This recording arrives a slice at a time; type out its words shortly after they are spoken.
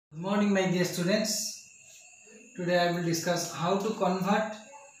Morning, my dear students. Today I will discuss how to convert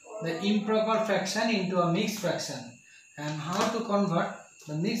the improper fraction into a mixed fraction and how to convert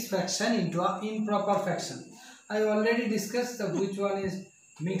the mixed fraction into an improper fraction. I already discussed which one is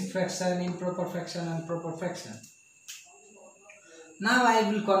mixed fraction, improper fraction and proper fraction. Now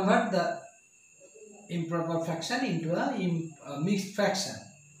I will convert the improper fraction into a mixed fraction.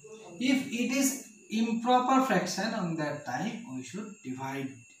 If it is improper fraction, on that time we should divide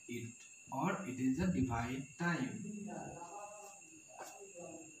it, or it is a divide time.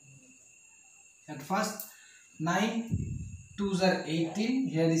 At first, 9 2s are 18,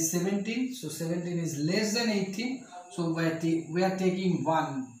 here is 17, so 17 is less than 18, so we are taking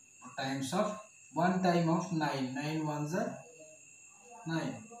 1 time of 9, 9 ones are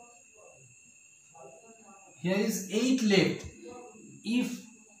 9. Here is 8 left. If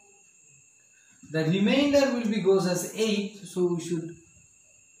the remainder will be goes as 8, so we should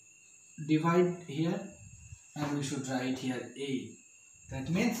divide here and we should write here 8. That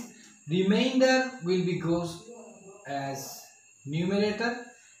means remainder will be goes as numerator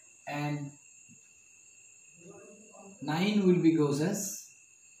and 9 will be goes as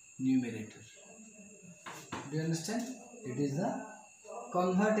numerator. Do you understand? It is the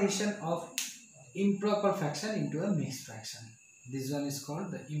conversion of improper fraction into a mixed fraction. This one is called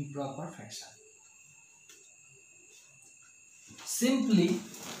the improper fraction. Simply,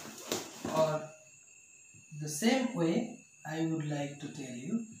 or the same way, I would like to tell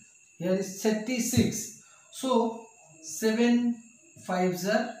you, here is 36. So 7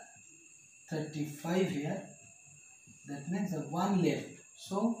 5s are 35 here. That means the 1 left.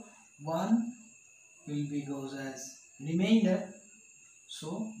 So 1 will be goes as remainder.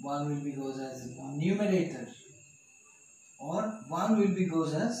 So 1 will be goes as numerator, or 1 will be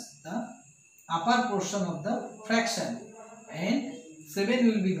goes as the upper portion of the fraction, and 7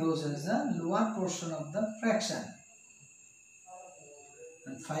 will be goes as the lower portion of the fraction,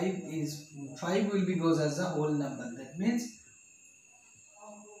 and 5 will be goes as a whole number. That means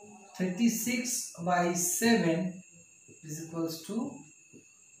 36 by 7 is equals to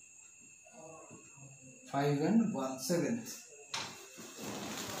 5 and 1/7.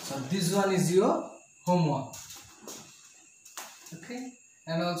 So this one is your homework. Okay,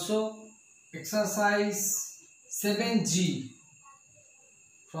 and also exercise 7G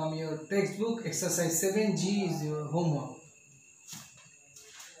from your textbook. Exercise 7G is your homework.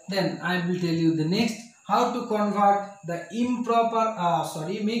 Then I will tell you the next, how to convert the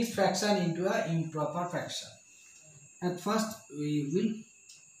mixed fraction into a improper fraction. At first we will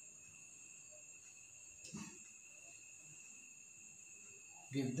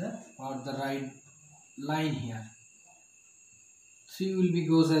give the right line here. 3 will be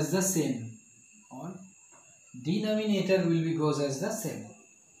goes as the same, or denominator will be goes as the same.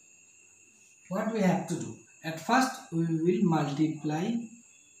 What we have to do? At first we will multiply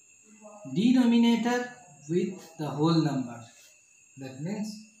denominator with the whole number. That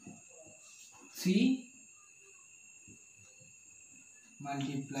means 3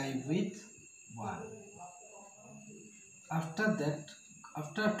 multiply with 1. After that,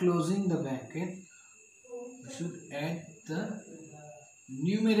 after closing the bracket, we should add the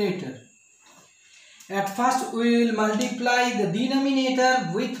numerator. At first we will multiply the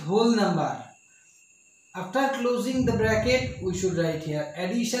denominator with whole number. After closing the bracket, we should write here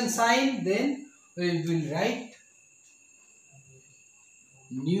addition sign, then we will write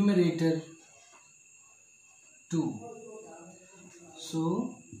numerator 2.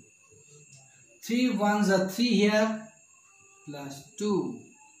 So 3 ones are 3 here, plus 2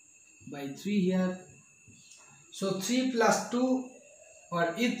 by 3 here. So 3 plus 2,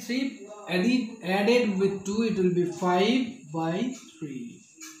 or if 3 added with 2, it will be 5 by 3.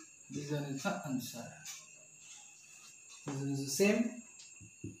 This one is the answer. This is the same.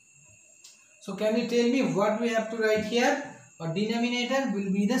 So can you tell me what we have to write here? Or denominator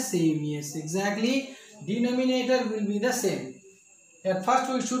will be the same. Yes, exactly. Denominator will be the same. At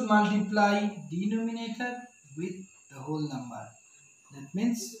first we should multiply denominator with the whole number. That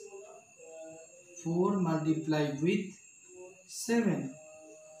means 4 multiply with 7.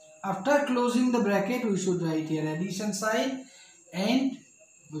 After closing the bracket, we should write here addition sign, and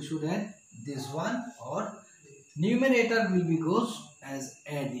we should add this one, or numerator will be goes as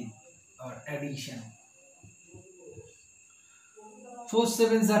added or addition. 4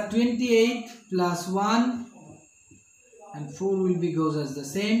 7s are 28 plus 1, and 4 will be goes as the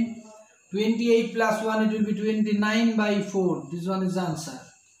same. 28 plus 1, it will be 29 by 4. This one is the answer.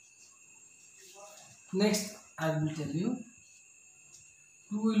 Next I will tell you,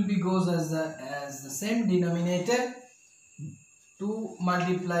 2 will be goes as the same denominator 2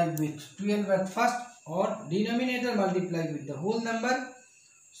 multiply with 12 at first, or denominator multiply with the whole number.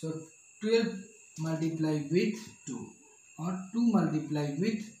 So 12 multiply with 2 or 2 multiply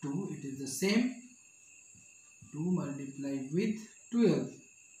with 2, it is the same. 2 multiply with 12.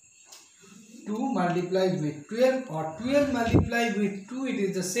 2 multiply with 12 or 12 multiply with 2, it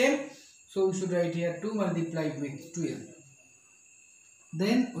is the same. So we should write here 2 multiply with 12.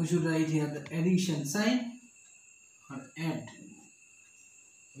 Then we should write here the addition sign or add.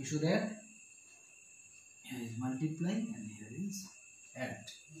 We should add. Here is multiply and here is add.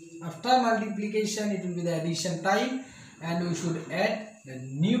 After multiplication it will be the addition time, and we should add the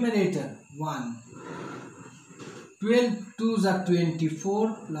numerator 1. 12 2s are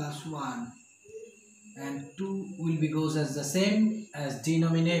 24 plus 1, and 2 will be goes as the same as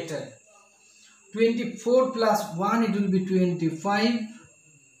denominator. 24 plus 1, it will be 25.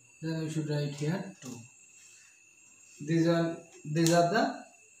 Then we should write here 2. These are the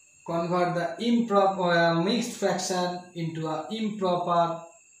convert the improper mixed fraction into a improper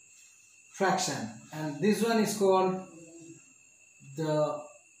fraction, and this one is called the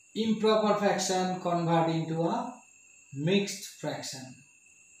improper fraction convert into a mixed fraction.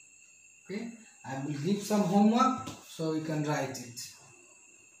 Okay, I will give some homework so you can write it.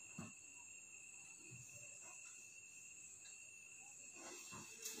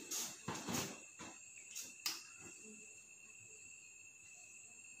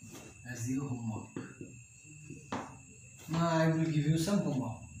 As your homework. Now I will give you some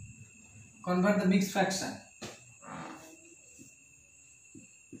homework. Convert the mixed fraction.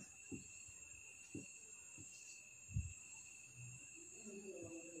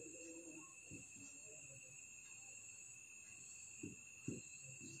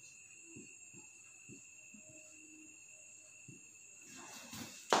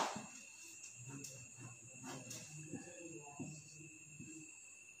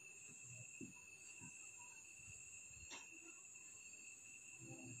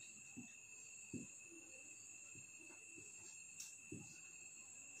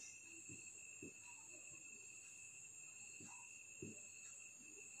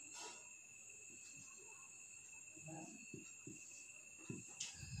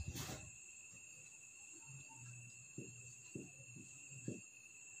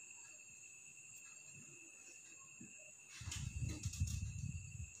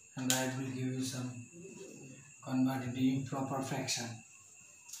 And I will give you some convert into improper fraction.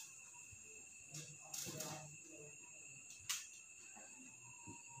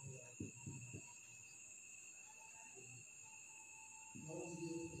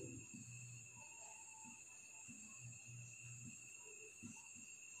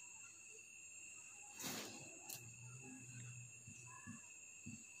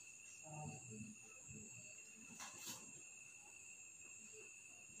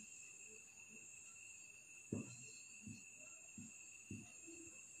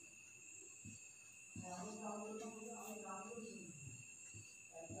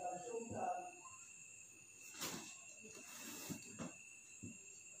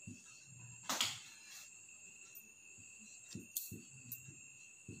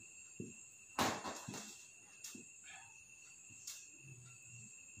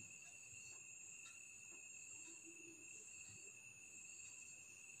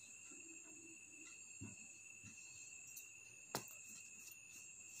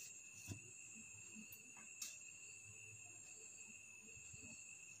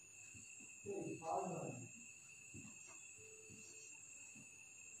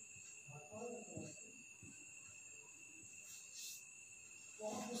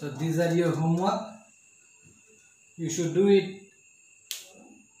 So these are your homework. You should do it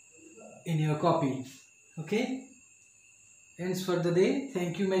in your copy. Okay? Ends for the day.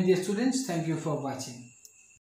 Thank you, my dear students. Thank you for watching.